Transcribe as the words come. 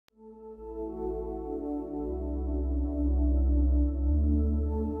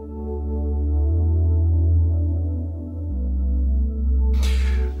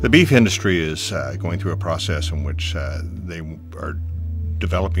The beef industry is going through a process in which they are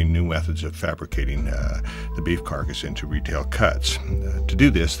developing new methods of fabricating the beef carcass into retail cuts. To do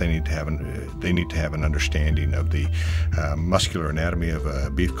this, they need to have an understanding of the muscular anatomy of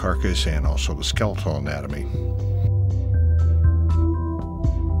a beef carcass and also the skeletal anatomy.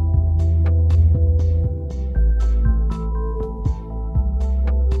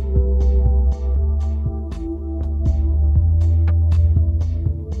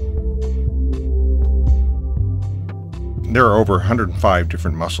 There are over 105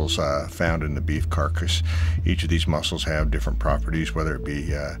 different muscles found in the beef carcass. Each of these muscles have different properties, whether it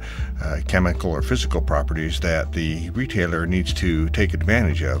be chemical or physical properties that the retailer needs to take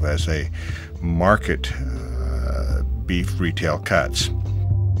advantage of as they market beef retail cuts.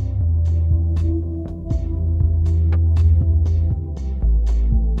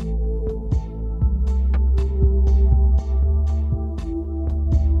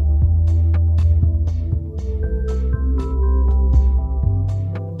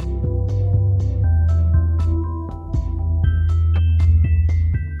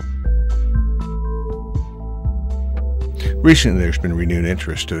 Recently, there's been renewed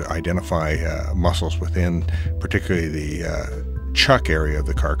interest to identify muscles within, particularly the chuck area of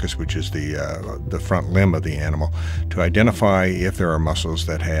the carcass, which is the front limb of the animal, to identify if there are muscles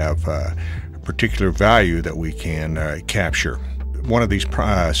that have a particular value that we can capture. One of these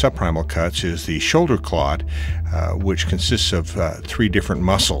subprimal cuts is the shoulder clot, which consists of three different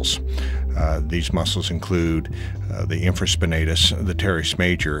muscles. These muscles include the infraspinatus, the teres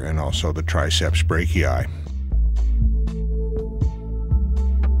major, and also the triceps brachii.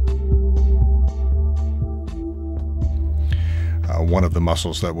 One of the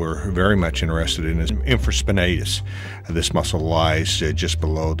muscles that we're very much interested in is infraspinatus. This muscle lies just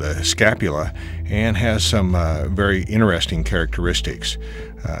below the scapula and has some very interesting characteristics.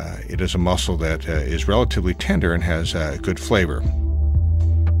 It is a muscle that is relatively tender and has good flavor.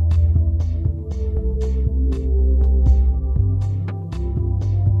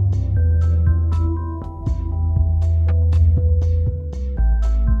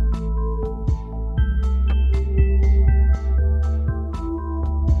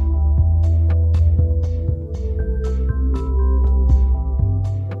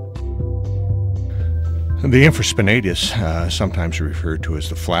 The infraspinatus, sometimes referred to as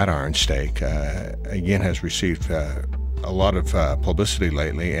the flatiron steak, again has received a lot of publicity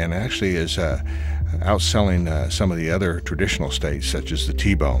lately and actually is outselling some of the other traditional steaks such as the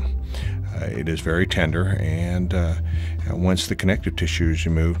T-bone. It is very tender, and once the connective tissue is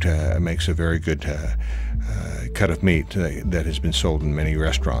removed, it makes a very good cut of meat that has been sold in many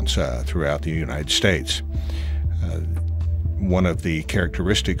restaurants throughout the United States. One of the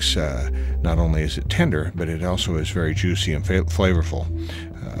characteristics, not only is it tender, but it also is very juicy and flavorful.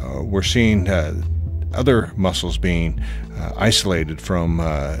 We're seeing other muscles being isolated from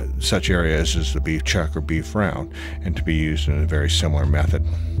such areas as the beef chuck or beef round, and to be used in a very similar method.